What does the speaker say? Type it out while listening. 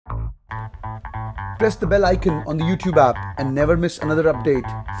Press the bell icon on the YouTube app and never miss another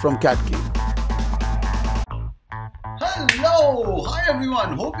update from CATKing. Hello, hi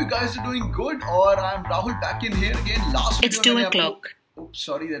everyone. Hope you guys are doing good. Or I'm Rahul back in here again. Last It's 2 o'clock. Oops,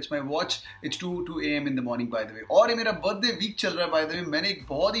 sorry, that's my watch. It's 2 a.m. in the morning by the way. और ये मेरा birthday week चल रहा है by the way. मैंने एक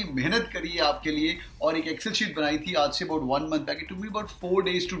बहुत ही मेहनत करी है आपके लिए और एक एक्सेल शीट बनाई थी आज से about 1 month back. It took me about 4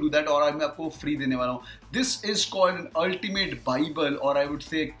 days to do that और आज मैं आपको फ्री देने वाला हूँ. This is called an ultimate Bible or I would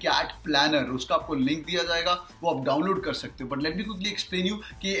say cat planner. उसका आपको लिंक दिया जाएगा, वो आप डाउनलोड कर सकते हो. But let me quickly explain you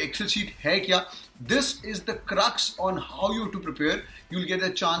कि ये एक्सेल शीट है क्या. This is the crux on how you have to prepare. You'll get a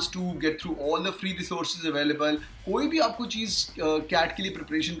chance to get through all the free resources available. कोई भी आपको चीज़ कैट के लिए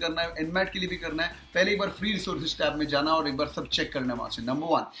preparation करना है, एनमैट के लिए भी करना है, पहले एक बार फ्री रिसोर्सेज टैब में जाना और एक बार सब चेक करना है वहाँ से. नंबर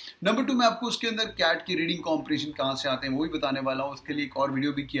 1. नंबर 2, मैं आपको उसके अंदर कैट की रीडिंग कॉम्पिटिशन कहाँ से आते हैं वो भी बताने वाला हूँ. उसके लिए एक और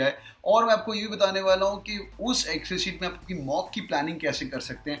वीडियो भी किया है और मैं आपको ये भी बताने वाला हूँ कि उस एक्सेल शीट में आपकी मॉक की प्लानिंग कैसे कर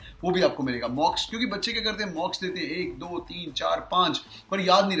सकते हैं वो भी आपको मिलेगा. मॉक्स, क्योंकि बच्चे क्या करते हैं, मॉक्स देते हैं 1 2 3 4 5 पर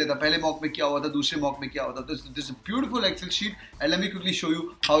याद नहीं रहता पहले मॉक में क्या हुआ था, दूसरे मॉक में क्या हुआ था. तो this is a beautiful Excel sheet and let me quickly show you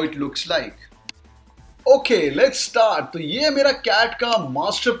how it looks like. Okay, let's start. तो ये मेरा कैट का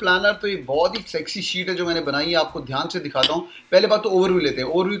मास्टर प्लानर. तो ये बहुत ही सेक्सी शीट है जो मैंने बनाई है, आपको ध्यान से दिखाता हूँ. पहले बात तो ओवरव्यू लेते हैं.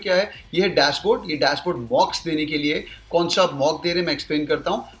 ओवरव्यू क्या है, ये है डैशबोर्ड. ये डैशबोर्ड मॉक्स देने के लिए, कौन सा आप मॉक दे रहे हैं मैं एक्सप्लेन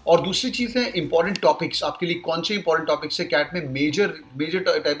करता हूँ. और दूसरी चीज़ है इंपॉर्टेंट टॉपिक्स. आपके लिए कौन से इंपॉर्टेंट टॉपिक्स है कैट में, मेजर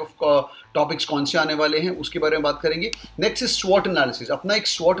टाइप ऑफ टॉपिक्स कौन से आने वाले हैं उसके बारे में बात करेंगे. Next is स्वॉट analysis. अपना एक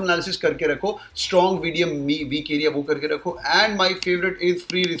स्वॉट एनालिसिस करके रखो, स्ट्रॉन्ग मीडियम वीक एरिया वो करके रखो. And my favourite is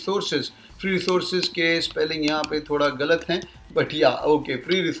free resources. Free resources के स्पेलिंग यहाँ पे थोड़ा गलत हैं बट या ओके,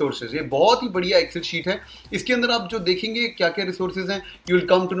 फ्री रिसोर्सेज. ये बहुत ही बढ़िया एक्सेल शीट है. इसके अंदर आप जो देखेंगे क्या क्या रिसोर्सेज हैं, you will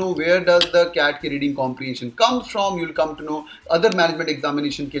come to know where does the cat की reading comprehension comes from. You will come to know other management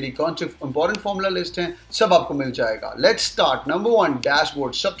examination के लिए कौन से इंपॉर्टेंट फॉर्मूला लिस्ट हैं, सब आपको मिल जाएगा. Let's start. Number 1,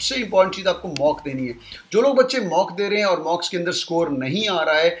 dashboard. सबसे इंपॉर्टेंट चीज़ आपको मॉक देनी है. जो लोग बच्चे मॉक दे रहे हैं और मॉक्स के अंदर स्कोर नहीं आ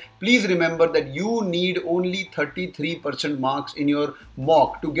रहा है, please remember that you need only 33% marks in your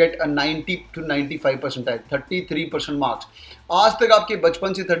mock to get a 90 to 95 percentile. 33% marks. आज तक आपके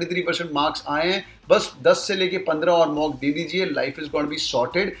बचपन से 33% मार्क्स आए हैं, बस 10 से लेके 15 और मॉक दे दीजिए. Life is going to be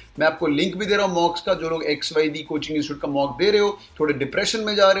sorted. मैं आपको लिंक भी दे रहा हूँ मॉक्स का. जो लोग XYZ कोचिंग इंस्टीट्यूट का मॉक दे रहे हो, थोड़े डिप्रेशन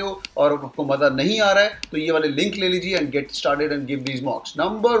में जा रहे हो और आपको मजा नहीं आ रहा है, तो ये वाले लिंक ले लीजिए and get started and give these मॉक्स.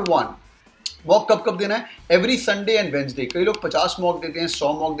 Number 1, mock कब कब देना है, एवरी संडे एंड वेंसडे. कई लोग 50 मॉक देते हैं,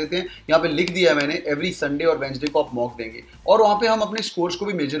 100 मॉक देते हैं. यहाँ पे लिख दिया है मैंने, एवरी संडे और वेंसडे को आप मॉक देंगे और वहाँ पे हम अपने स्कोर्स को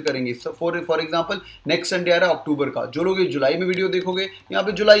भी मेजर करेंगे. फॉर एग्जांपल नेक्स्ट संडे आ रहा है अक्टूबर का. जो लोग ये जुलाई में वीडियो देखोगे, यहाँ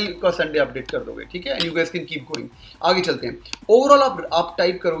पे जुलाई का संडे अपडेट कर दोगे, ठीक है. And you guys can keep going. आगे चलते हैं. ओवरऑल आप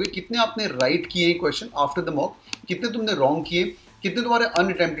टाइप करोगे कितने आपने राइट किए क्वेश्चन आफ्टर द मॉक, कितने तुमने रॉन्ग किए, कितने तुम्हारे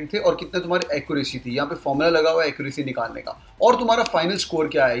अनअटेम्प्टेड थे और कितने तुम्हारी एक्यूरेसी थी. यहाँ पे फॉर्मूला लगा हुआ है एक्यूरेसी निकालने का. और तुम्हारा फाइनल स्कोर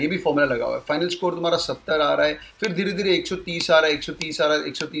क्या है, ये भी फॉर्मूला लगा हुआ है. फाइनल स्कोर तुम्हारा 70 आ रहा है, फिर धीरे धीरे 130 आ रहा है, 130 आ रहा है,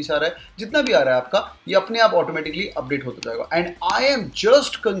 130 आ रहा है. जितना भी आ रहा है आपका, ये अपने आप ऑटोमेटिकली अपडेट होता जाएगा. And I am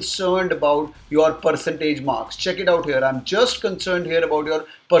just concerned about your percentage marks. Check it out here. I am just concerned here about your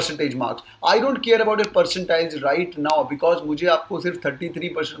percentage marks. I don't care about your परसेंटाइज right now because मुझे आपको सिर्फ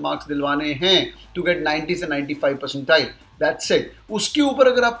 33% marks दिलवाने हैं to get 90 से 95 percentile. That's it. उसके ऊपर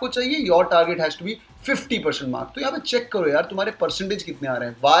अगर आपको चाहिए, your target has to be 50% marks. तो यहाँ पे चेक करो यार तुम्हारे परसेंटेज कितने आ रहे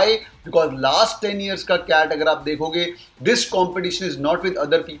हैं. वाई? बिकॉज लास्ट 10 ईयर्स का कैट अगर आप देखोगे, this competition is not with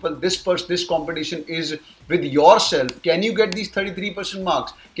other people, this competition is with yourself. Can you get these 33%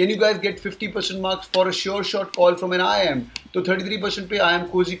 marks? Can you guys get 50% marks for a sure shot call from an IIM? तो 33% पे IIM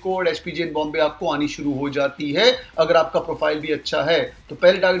Kozhikode, SPJ in Bombay आपको आनी शुरू हो जाती है अगर आपका प्रोफाइल भी अच्छा है. तो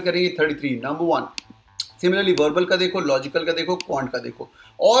पहले टारगेट करेंगे 33. नंबर 1. सिमिलरली वर्बल का देखो, लॉजिकल का देखो, क्वांट का देखो.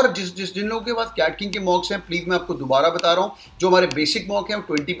 और जिन लोगों के पास कैटकिंग के मॉक्स हैं, प्लीज़ मैं आपको दोबारा बता रहा हूँ, जो हमारे बेसिक मॉक हैं वो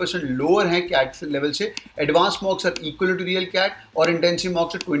 20% लोअर हैं कैट लेवल से. Advance मॉक्स are equal to real cat और इंटेंसिव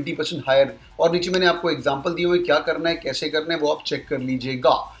मॉक्स आर 20% हायर. और नीचे मैंने आपको एग्जाम्पल दिए हुए क्या करना है, कैसे करना है, वो आप चेक कर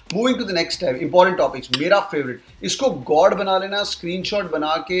लीजिएगा. Moving to the next type, important topics. मेरा फेवरेट, इसको गॉड बना लेना, स्क्रीनशॉट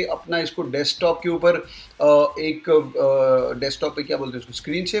बना के अपना इसको डेस्कटॉप के ऊपर एक डेस्कटॉप पे क्या बोलते हैं उसको,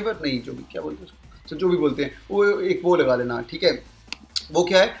 स्क्रीन सेवर नहीं, जो भी क्या बोलते हैं उसको, तो जो भी बोलते हैं वो एक वो लगा लेना, ठीक है. वो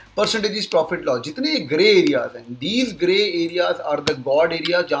क्या है, परसेंटेज प्रॉफिट लॉस. जितने ग्रे एरियाज हैं, these grey areas are the God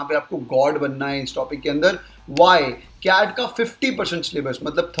area, जहाँ पे आपको गॉड बनना है इस टॉपिक के अंदर. वाई? कैट का 50% सिलेबस,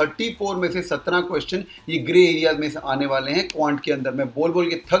 मतलब 34 में से 17 क्वेश्चन ये ग्रे एरियाज में से आने वाले हैं क्वांट के अंदर. मैं बोल बोल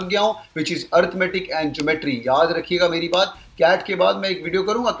के थक गया हूँ, which is arithmetic and geometry. याद रखिएगा मेरी बात, कैट के बाद मैं एक वीडियो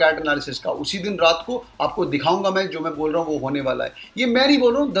करूंगा कैट एनालिसिस का, उसी दिन रात को आपको दिखाऊंगा मैं जो मैं बोल रहा हूँ वो होने वाला है। ये मैं नहीं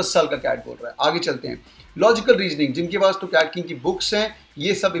बोल रहा हूँ, 10 साल का कैट बोल रहा है। आगे चलते हैं। लॉजिकल रीजनिंग, जिनके पास तो कैटकिंग की बुक्स हैं,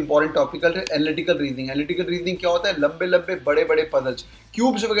 ये सब इंपॉर्टेंट टॉपिकल है। एनालिटिकल रीजनिंग, एनालिटिकल रीजनिंग क्या होता है? लंबे लंबे बड़े बड़े पजल्स,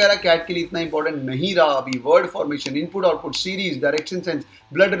 क्यूब्स वगैरह कैट के लिए इतना इंपॉर्टेंट नहीं रहा अभी। Word formation, input output, series, direction sense,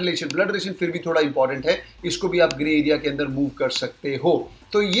 blood relation फिर भी थोड़ा इंपॉर्टेंट है, इसको भी आप ग्रे एरिया के अंदर मूव कर सकते हो।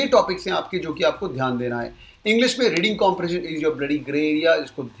 तो ये टॉपिक्स हैं आपके जो कि आपको ध्यान देना है। इंग्लिश में reading comprehension is your bloody grey area,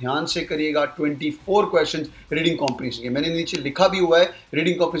 इसको ध्यान से करिएगा। 24 क्वेश्चंस रीडिंग कॉम्प्रिहेंशन के, मैंने नीचे लिखा भी हुआ है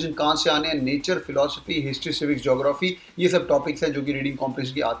रीडिंग कॉम्प्रिहेंशन कहाँ से आने हैं। Nature, philosophy, history, civics, geography, ये सब टॉपिक्स हैं जो कि रीडिंग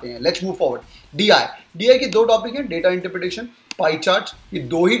कॉम्प्रिहेंशन के आते हैं। Let's move forward. डीआई के 2 टॉपिक हैं, डेटा इंटरप्रिटेशन, पाई चार्ट, ये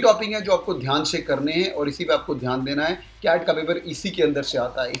 2 ही टॉपिक हैं जो आपको ध्यान से करने हैं और इसी पे आपको ध्यान देना है। कैट का पेपर इसी के अंदर से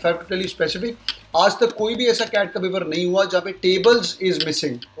आता है। If I have to tell you specific, आज तक कोई भी ऐसा कैट का पेपर नहीं हुआ जहाँ पे tables is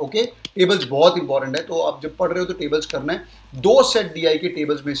missing. Okay, tables बहुत इंपॉर्टेंट है, तो आप जब पढ़ रहे हो तो टेबल्स करना है। 2 सेट डीआई के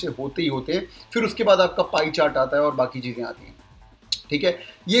टेबल्स में से होते ही होते हैं, फिर उसके बाद आपका पाई चार्ट आता है और बाकी चीज़ें आती हैं। ठीक है,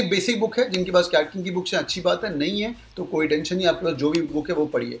 ये बेसिक बुक है। जिनके पास कैटकिंग की बुक्स हैं अच्छी बात है, नहीं है तो कोई टेंशन नहीं, आपके पास जो भी बुक है वो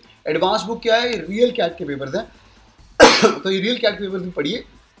पढ़िए। एडवांस बुक क्या है? रियल कैट के पेपर्स हैं तो ये रियल कैट पेपर्स भी पढ़िए।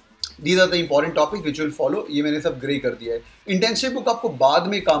 These are the important topic which will follow. ये मैंने सब ग्रे कर दिया है। इंटेंसिव बुक आपको बाद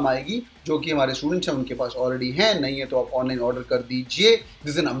में काम आएगी, जो कि हमारे स्टूडेंट्स हैं उनके पास ऑलरेडी है, नहीं है तो आप ऑनलाइन ऑर्डर कर दीजिए।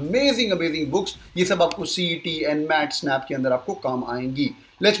 दिस एन अमेजिंग बुक्स, ये सब आपको सीईटी, एनमैट, स्नैप के अंदर आपको काम आएंगी।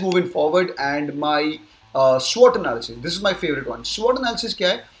 Let's move in forward and my स्वॉट analysis, this is my favourite one. स्वॉट analysis क्या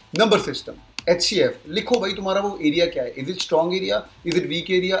है? नंबर सिस्टम, HCF लिखो भाई, तुम्हारा वो एरिया क्या है? Is it strong area, is it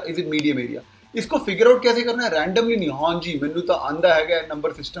week area, is it medium area? इसको फिगर आउट कैसे करना है? रैंडमली नहीं, हाँ जी मैनू तो आंदा है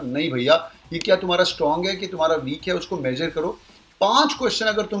नंबर सिस्टम, नहीं भैया, ये क्या तुम्हारा स्ट्रॉन्ग है कि तुम्हारा वीक है, उसको मेजर करो। 5 क्वेश्चन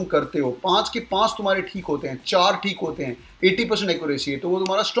अगर तुम करते हो, 5 के 5 तुम्हारे ठीक होते हैं, 4 ठीक होते हैं, 80% एक्यूरेसी है, तो वो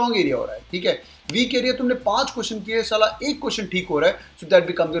तुम्हारा स्ट्रॉन्ग एरिया हो रहा है। ठीक है, वीक एरिया तुमने 5 क्वेश्चन किए, साला 1 क्वेश्चन ठीक हो रहा है, so that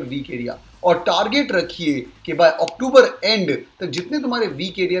becomes your week area. और टारगेट रखिए कि बाय अक्टूबर एंड तक जितने तुम्हारे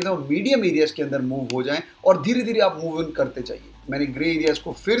वीक एरियाज हैं वो मीडियम एरियाज के अंदर मूव हो जाएं और धीरे धीरे आप मूव इन करते जाइए। मैंने ग्रे एरियाज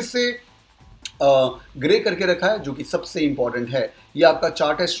को फिर से ग्रे करके रखा है, जो कि सबसे इंपॉर्टेंट है। ये आपका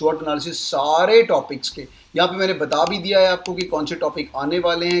चार्ट है स्वॉट एनालिसिस सारे टॉपिक्स के। यहाँ पे मैंने बता भी दिया है आपको कि कौन से टॉपिक आने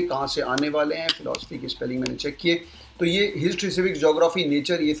वाले हैं, कहाँ से आने वाले हैं। फिलोसफी की स्पेलिंग मैंने चेक किए, तो ये हिस्ट्री, सिविक्स, ज्योग्राफी,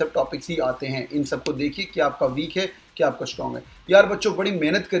 नेचर, ये सब टॉपिक्स ही आते हैं। इन सबको देखिए कि आपका वीक है, क्या आपका स्ट्रॉन्ग है। यार बच्चों बड़ी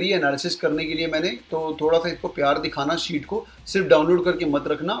मेहनत करी है एनालिसिस करने के लिए मैंने, तो थोड़ा सा इसको प्यार दिखाना, शीट को सिर्फ डाउनलोड करके मत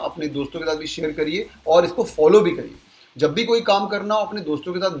रखना, अपने दोस्तों के साथ भी शेयर करिए और इसको फॉलो भी करिए। जब भी कोई काम करना हो अपने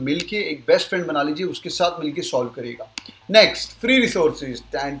दोस्तों के साथ मिलके एक बेस्ट फ्रेंड बना लीजिए, उसके साथ मिलके सॉल्व करेगा। नेक्स्ट, फ्री रिसोर्सेज,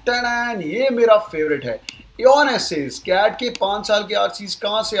 ये मेरा फेवरेट है। एऑन एसेज, कैट के 5 साल के आरसीज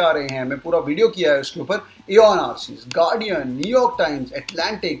कहाँ से आ रहे हैं, मैं पूरा वीडियो किया है उसके ऊपर। Aon RCs, guardian, New York times,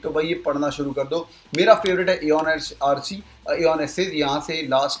 Atlantic, तो भाई ये पढ़ना शुरू कर दो। मेरा फेवरेट है एऑन आरसी, एऑन एसेज, यहाँ से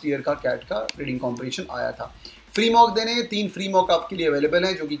लास्ट ईयर का कैट का रीडिंग कॉम्पिटिशन आया था। फ्री मॉक देने हैं, 3 फ्री मॉक आपके लिए अवेलेबल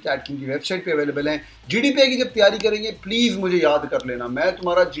हैं, जो कि कैटकिंग की वेबसाइट पे अवेलेबल हैं। जीडीपीआई की जब तैयारी करेंगे प्लीज़ मुझे याद कर लेना, मैं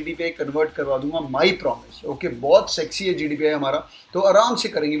तुम्हारा जीडीपीआई कन्वर्ट करवा दूंगा, माई प्रॉमिस। ओके, बहुत सेक्सी है जीडीपीआई हमारा, तो आराम से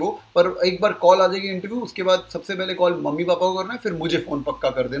करेंगे वो। पर एक बार कॉल आ जाएगी इंटरव्यू, उसके बाद सबसे पहले कॉल मम्मी पापा को करना है, फिर मुझे फ़ोन पक्का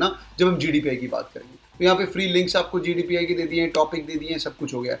कर देना जब हम जीडीपीआई की बात करेंगे। तो यहाँ पे फ्री लिंक्स आपको जीडीपीआई के दे दिए हैं, टॉपिक दे दिए हैं, सब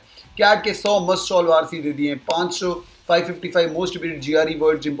कुछ हो गया है। कैट के 100 मस्ट सॉल्व आरसी दे दिए हैं, 555 most repeated GRE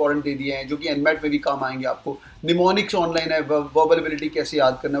words important दे दिए हैं, जो कि एनमैट में भी काम आएंगे आपको। निमोनिक्स ऑनलाइन है, वर्बल एबिलिटी कैसे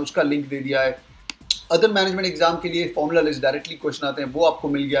याद करना है उसका लिंक दे दिया है। अदर मैनेजमेंट एग्जाम के लिए फॉर्मूला लिस्ट डायरेक्टली क्वेश्चन आते हैं, वो आपको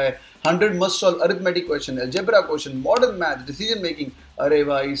मिल गया है। 100 must solve arithmetic question, algebra question, modern math, decision making, अरे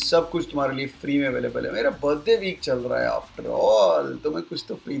भाई सब कुछ तुम्हारे लिए फ्री में अवेलेबल है। मेरा बर्थडे वीक चल रहा है आफ्टर ऑल, तो मैं कुछ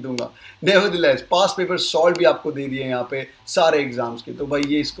तो फ्री दूंगा। नेवरदलेस पास पेपर सॉल्व भी आपको दे दिए हैं यहाँ पे सारे एग्जाम्स के। तो भाई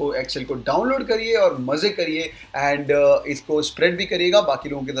ये इसको एक्सेल को डाउनलोड करिए और मजे करिए एंड इसको स्प्रेड भी करिएगा, बाकी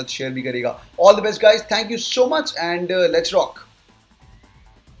लोगों के साथ शेयर भी करिएगा। All the best guys, thank you so much and let's rock.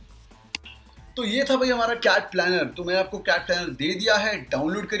 तो ये था भाई हमारा कैट प्लानर। तो मैंने आपको कैट प्लानर दे दिया है,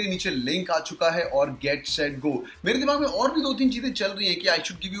 डाउनलोड करिए, नीचे लिंक आ चुका है और गेट सेट गो। मेरे दिमाग में और भी 2-3 चीजें चल रही हैं कि I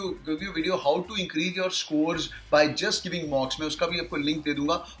should give you video how to increase your scores by just giving मॉक्स, मैं उसका भी आपको लिंक दे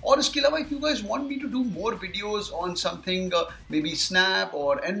दूंगा। और इसके अलावा if you guys want me to do more videos on something may be snap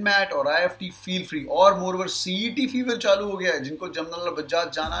और एनमैट और आईएफटी, फील फ्री। और मोरओवर सीईटी फीवर चालू हो गया है, जिनको जमनालाल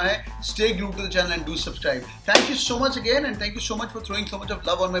बजाज जाना है, stay glued to the channel and do subscribe. Thank you so much again and thank you so much for throwing so much of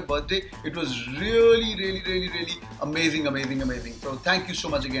love on my birthday. It was really amazing। So thank you so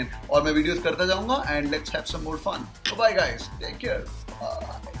much again। और मैं videos करता जाऊंगा and let's have some more fun। So bye guys, take care,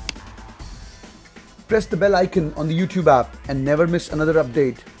 bye। Press the bell icon on the YouTube app and never miss another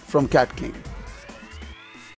update from CATKing.